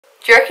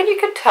Do you reckon you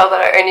could tell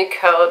that I only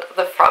curled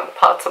the front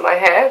parts of my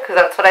hair? Because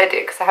that's what I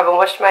did, because I haven't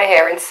washed my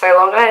hair in so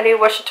long and I need to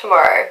wash it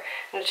tomorrow.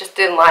 And it just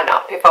didn't line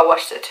up if I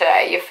washed it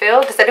today, you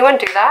feel? Does anyone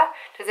do that?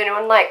 Does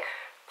anyone like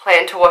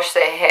plan to wash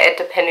their hair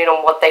depending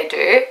on what they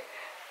do?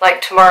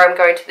 Like tomorrow I'm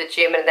going to the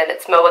gym and then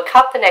it's mow a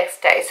cut the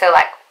next day. So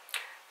like,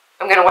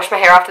 I'm going to wash my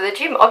hair after the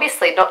gym.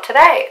 Obviously, not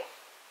today.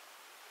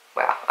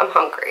 Wow, I'm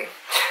hungry.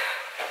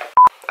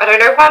 I don't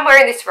know why I'm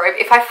wearing this robe.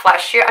 If I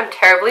flash you, I'm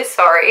terribly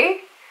sorry.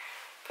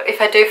 But if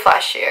I do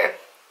flash you,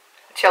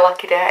 it's your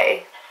lucky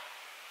day.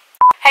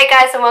 Hey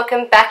guys, and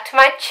welcome back to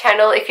my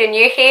channel. If you're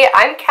new here,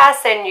 I'm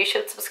Cass and you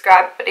should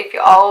subscribe. But if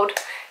you're old,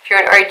 if you're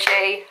an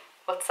OG,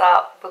 what's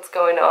up? What's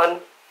going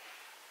on?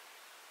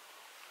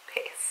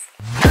 Peace.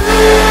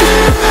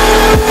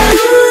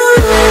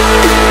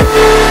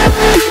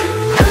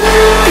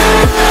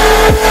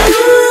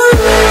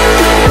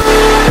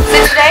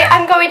 So today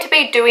I'm going to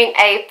be doing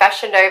a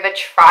Fashion Nova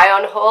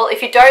try-on haul.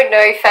 If you don't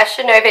know,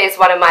 Fashion Nova is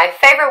one of my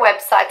favorite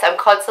websites. I'm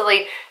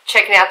constantly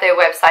checking out their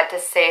website to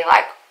see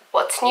like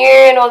what's new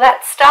and all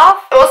that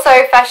stuff.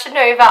 Also, Fashion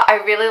Nova,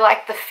 I really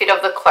like the fit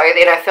of the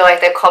clothing. I feel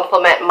like they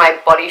complement my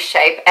body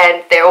shape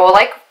and they're all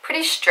like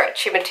pretty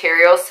stretchy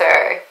material,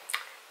 so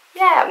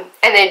yeah.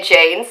 And their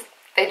jeans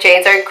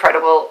are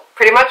incredible.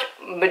 Pretty much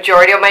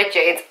majority of my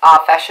jeans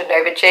are Fashion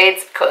Nova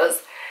jeans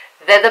because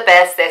they're the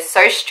best. They're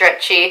so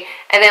stretchy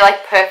and they're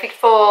like perfect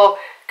for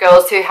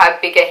girls who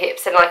have bigger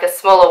hips and like a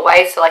smaller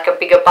waist or like a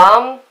bigger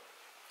bum.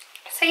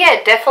 So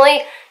yeah,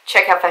 definitely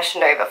check out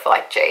Fashion Nova for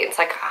like jeans,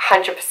 like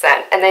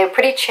 100%. And they're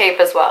pretty cheap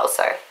as well,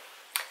 so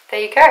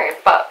there you go.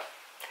 But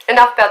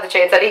enough about the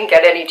jeans. I didn't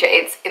get any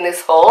jeans in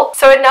this haul.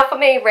 So enough of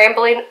me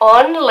rambling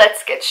on.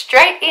 Let's get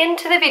straight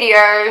into the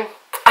video.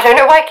 I don't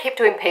know why I keep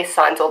doing peace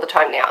signs all the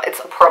time now. It's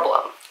a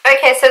problem.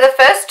 Okay, so the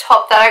first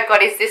top that I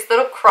got is this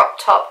little crop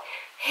top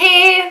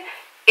here.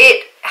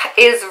 It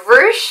is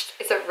ruched.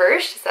 Is it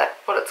ruched? Is that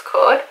what it's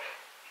called?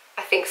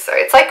 I think so.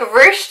 It's like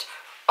ruched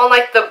on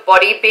like the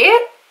body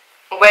bit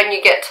when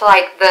you get to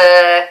like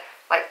the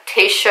like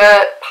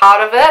t-shirt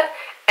part of it,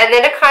 and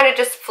then it kind of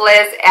just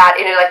flares out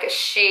in like a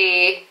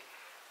sheer,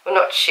 well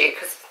not sheer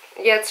because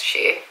yeah it's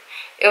sheer,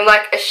 in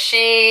like a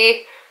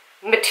sheer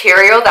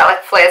material that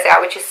like flares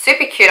out, which is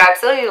super cute. I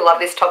absolutely love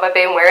this top. I've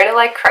been wearing it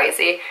like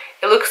crazy.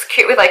 It looks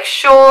cute with like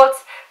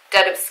shorts,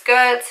 denim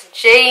skirts,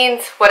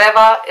 jeans,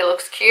 whatever. It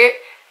looks cute.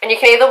 And you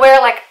can either wear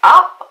it like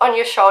up on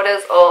your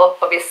shoulders or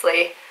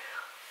obviously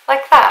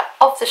like that,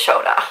 off the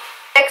shoulder.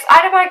 Next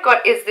item I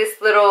got is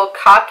this little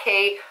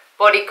khaki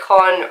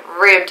bodycon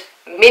ribbed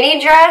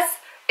mini dress.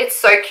 It's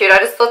so cute. I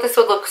just thought this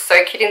would look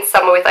so cute in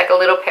summer with like a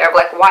little pair of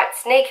like white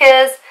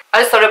sneakers.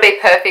 I just thought it would be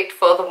perfect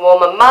for the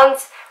warmer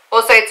months.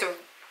 Also, it's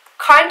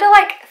kind of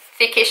like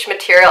thickish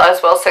material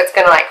as well, so it's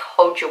going to like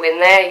hold you in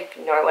there, if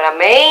you know what I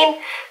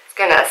mean. It's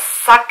going to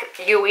suck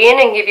you in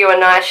and give you a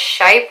nice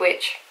shape,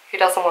 which who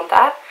doesn't want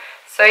that?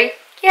 So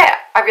yeah,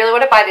 I really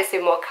want to buy this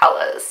in more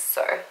colours,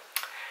 so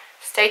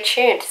stay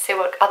tuned to see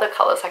what other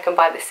colours I can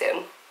buy this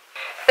in.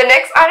 The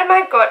next item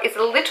I got is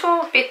a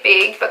little bit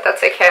big, but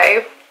that's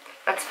okay.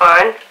 That's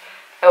fine.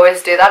 I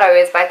always do that. I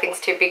always buy things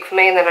too big for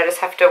me and then I just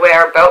have to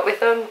wear a belt with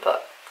them,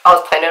 but I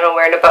was planning on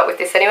wearing a belt with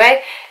this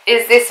anyway.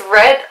 Is this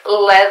red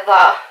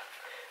leather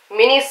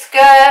mini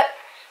skirt.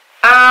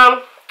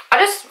 I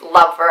just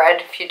love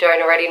red, if you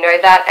don't already know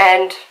that,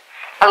 and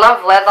I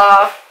love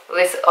leather.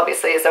 This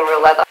obviously isn't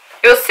real leather.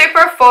 It was super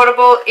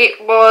affordable.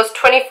 It was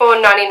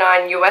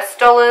 $24.99 US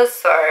dollars,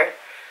 so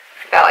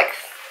about like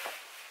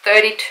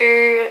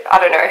 32, I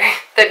don't know,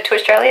 32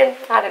 Australian,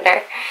 I don't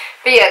know.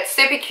 But yeah, it's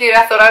super cute.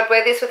 I thought I'd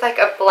wear this with like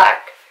a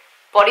black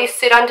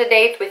bodysuit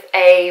underneath with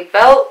a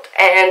belt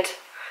and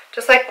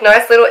just like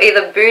nice little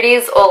either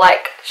booties or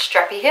like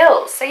strappy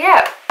heels. So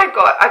yeah, I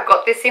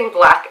got this in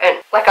black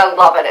and like I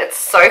love it. It's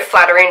so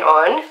flattering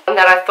on, and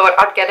then I thought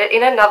I'd get it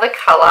in another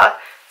color.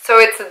 So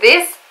it's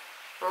this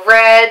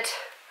red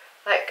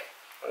like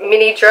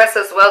mini dress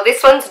as well.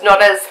 This one's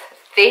not as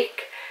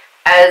thick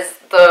as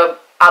the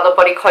other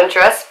bodycon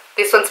dress.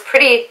 This one's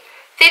pretty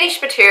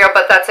thinnish material,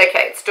 but that's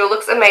okay. It still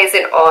looks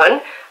amazing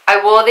on.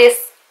 I wore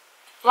this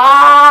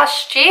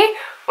last year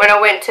when I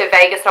went to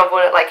Vegas, and I've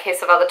worn it like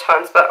heaps of other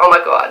times, but oh my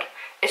god,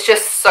 it's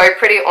just so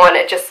pretty on.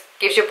 It just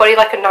gives your body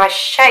like a nice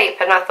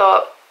shape, and I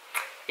thought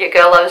your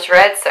girl loves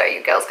red, so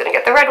your girl's gonna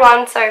get the red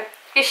one, so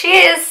here she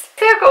is. The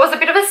thing I got was a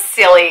bit of a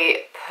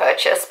silly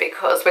purchase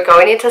because we're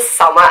going into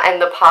summer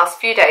and the past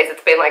few days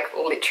it's been like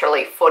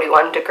literally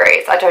 41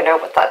 degrees. I don't know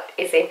what that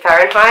is in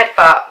Fahrenheit,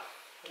 but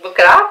look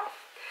it up.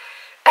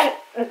 And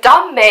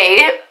dumb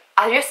me,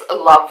 I just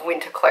love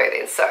winter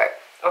clothing, so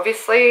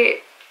obviously,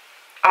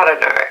 I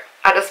don't know,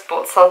 I just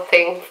bought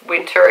something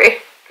wintry.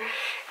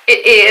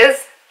 It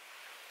is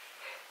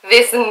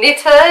this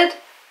knitted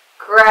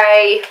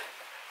grey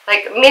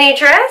like mini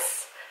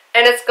dress,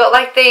 and it's got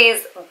like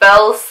these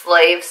bell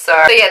sleeves, so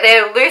yeah,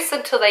 they're loose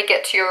until they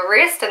get to your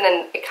wrist and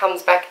then it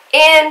comes back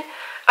in.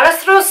 I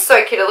just thought it was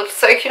so cute. It looked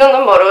so cute on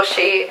the model.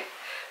 She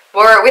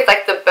wore it with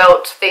like the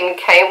belt thing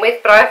came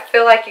with, but I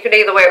feel like you could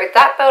either wear it with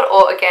that belt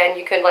or again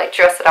you can like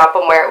dress it up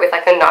and wear it with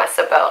like a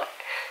nicer belt.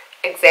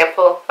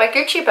 example, my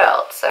Gucci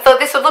belt. So I thought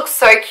this would look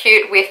so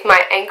cute with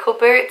my ankle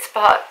boots,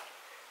 but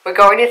we're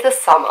going into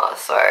summer,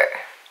 so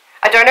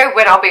I don't know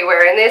when I'll be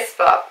wearing this,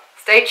 but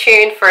stay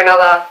tuned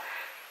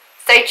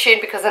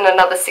because in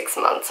another 6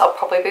 months I'll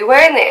probably be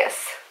wearing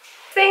this.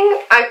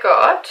 Thing I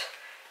got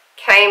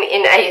came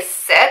in a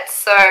set,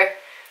 so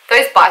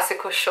those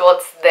bicycle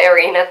shorts, they're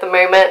in at the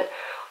moment.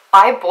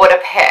 I bought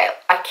a pair,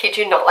 I kid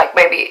you not, like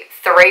maybe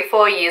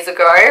 3-4 years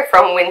ago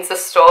from Windsor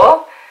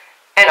store,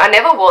 and I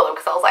never wore them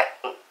because I was like,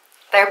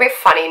 they're a bit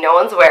funny, no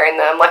one's wearing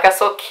them. Like I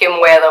saw Kim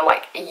wear them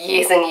like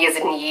years and years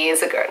and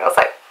years ago, and I was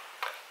like,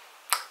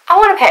 I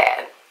want a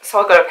pair.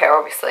 So I got a pair,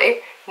 obviously,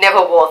 never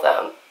wore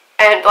them,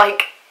 and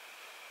like,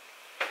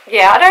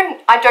 yeah,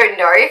 I don't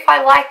know if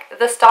I like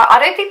the style. I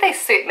don't think they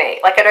suit me.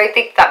 Like, I don't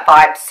think that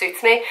vibe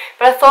suits me,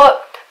 but I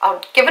thought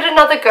I'll give it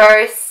another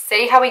go,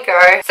 see how we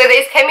go. So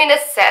these came in a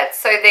set.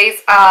 So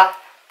these are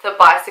the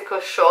bicycle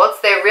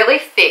shorts. They're really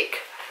thick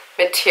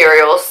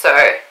material,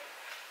 so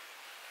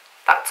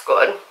that's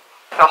good.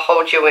 I'll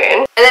hold you in.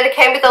 And then it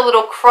came with a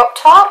little crop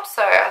top,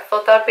 so I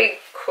thought that'd be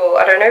cool.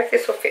 I don't know if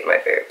this will fit my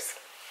boobs.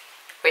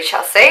 We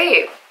shall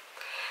see.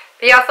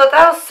 But yeah, I thought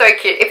that was so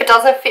cute. If it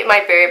doesn't fit my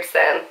boobs,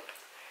 then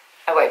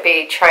I won't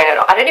be trying it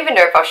on. I don't even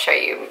know if I'll show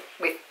you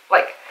with,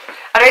 like,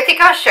 I don't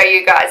think I'll show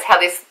you guys how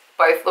this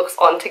both looks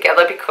on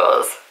together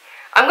because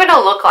I'm going to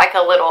look like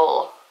a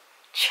little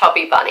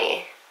chubby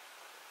bunny.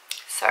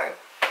 So,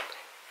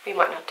 we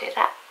might not do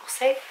that. We'll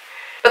see.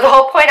 But the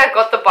whole point, I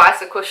got the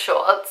bicycle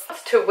shorts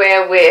to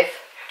wear with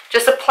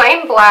just a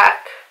plain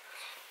black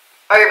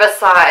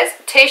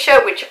oversized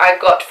t-shirt, which I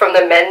got from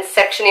the men's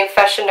section in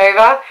Fashion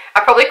Nova.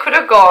 I probably could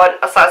have gone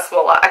a size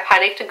smaller. I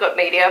panicked and got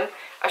medium.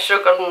 I should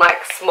have gotten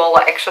like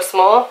smaller, extra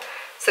small.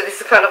 So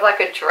this is kind of like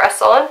a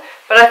dress on,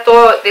 but I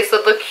thought this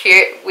would look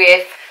cute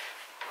with,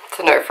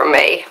 to know from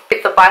me,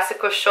 with the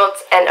bicycle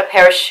shorts and a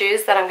pair of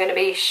shoes that I'm going to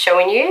be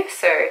showing you,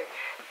 so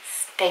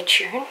stay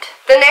tuned.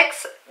 The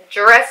next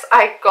dress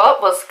I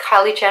got was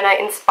Kylie Jenner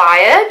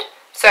inspired.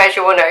 So as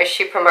you all know,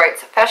 she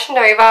promotes Fashion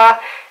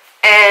Nova,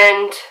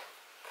 and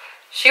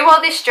she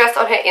wore this dress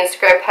on her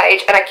Instagram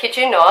page, and I kid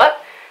you not,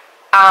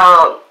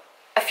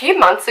 a few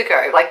months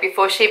ago, like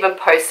before she even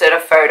posted a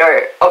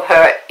photo of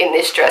her in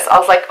this dress, I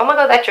was like, oh my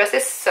god, that dress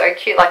is so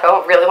cute, like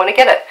I really want to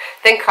get it.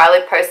 Then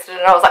Kylie posted it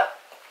and I was like,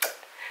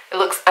 it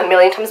looks a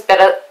million times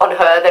better on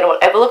her than it will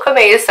ever look on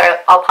me, so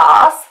I'll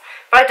pass.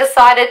 But I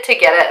decided to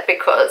get it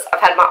because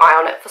I've had my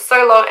eye on it for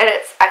so long, and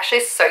it's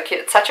actually so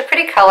cute. It's such a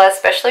pretty colour,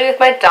 especially with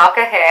my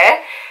darker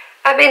hair.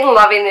 I've been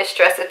loving this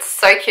dress. It's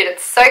so cute,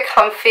 it's so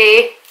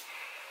comfy,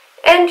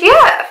 and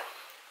yeah.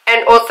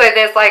 And also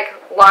there's like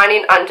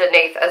lining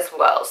underneath as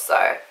well,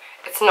 so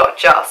it's not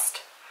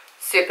just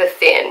super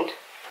thin.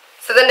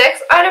 So the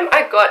next item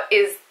I got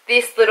is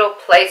this little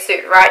play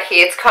suit right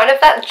here. It's kind of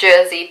that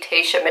jersey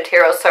t-shirt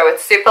material, so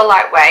it's super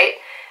lightweight.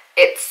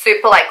 It's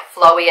super like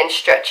flowy and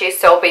stretchy,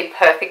 so it'll be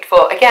perfect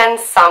for, again,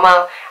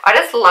 summer. I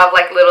just love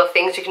like little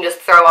things you can just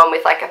throw on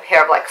with like a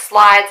pair of like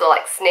slides or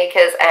like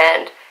sneakers,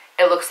 and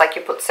it looks like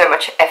you put so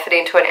much effort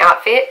into an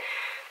outfit.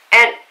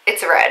 And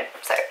it's red,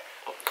 so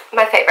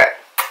my favorite.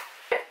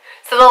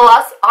 So the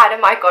last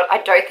item I got,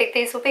 I don't think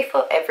these will be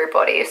for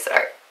everybody, so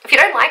if you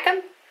don't like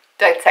them,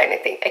 don't say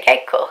anything.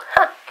 Okay, cool.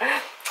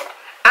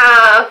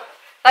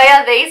 They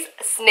are these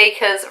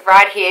sneakers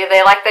right here.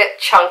 They're like that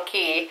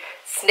chunky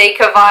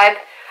sneaker vibe.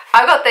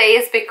 I got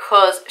these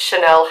because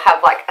Chanel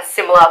have like a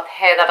similar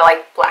pair that are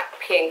like black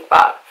pink,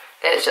 but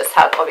they just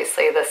have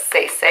obviously the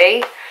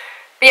CC. But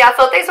yeah, I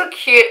thought these were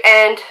cute,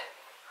 and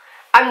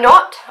I'm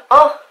not,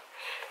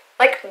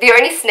 like the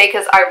only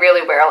sneakers I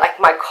really wear are like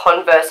my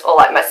Converse or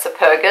like my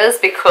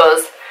Supergas,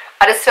 because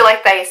I just feel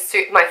like they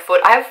suit my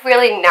foot. I have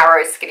really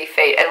narrow skinny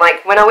feet, and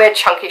like when I wear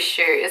chunky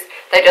shoes,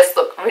 they just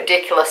look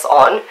ridiculous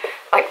on.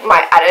 Like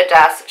my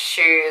Adidas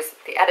shoes,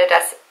 the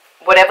Adidas,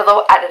 whatever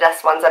the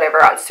Adidas ones that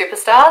ever are on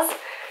Superstars.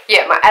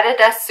 Yeah, my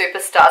Adidas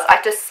Superstars I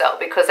had to sell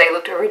because they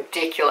looked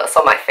ridiculous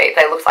on my feet.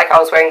 They looked like I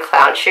was wearing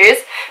clown shoes.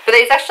 But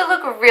these actually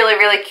look really,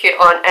 really cute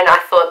on, and I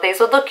thought these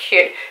would look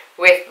cute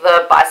with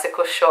the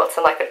bicycle shorts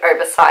and like an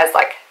oversized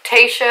like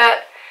t-shirt.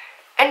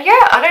 And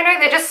yeah, I don't know,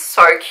 they're just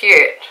so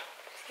cute.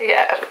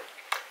 Yeah,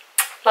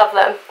 love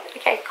them.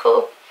 Okay,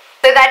 cool.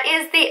 So that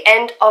is the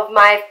end of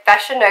my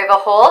Fashion Nova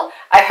haul.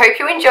 I hope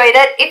you enjoyed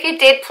it. If you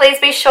did, please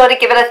be sure to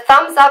give it a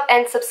thumbs up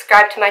and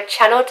subscribe to my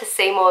channel to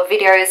see more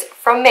videos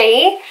from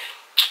me.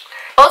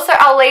 Also,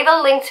 I'll leave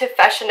a link to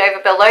Fashion Nova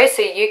below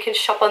so you can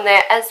shop on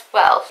there as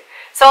well.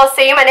 So I'll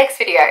see you in my next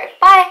video.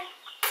 Bye!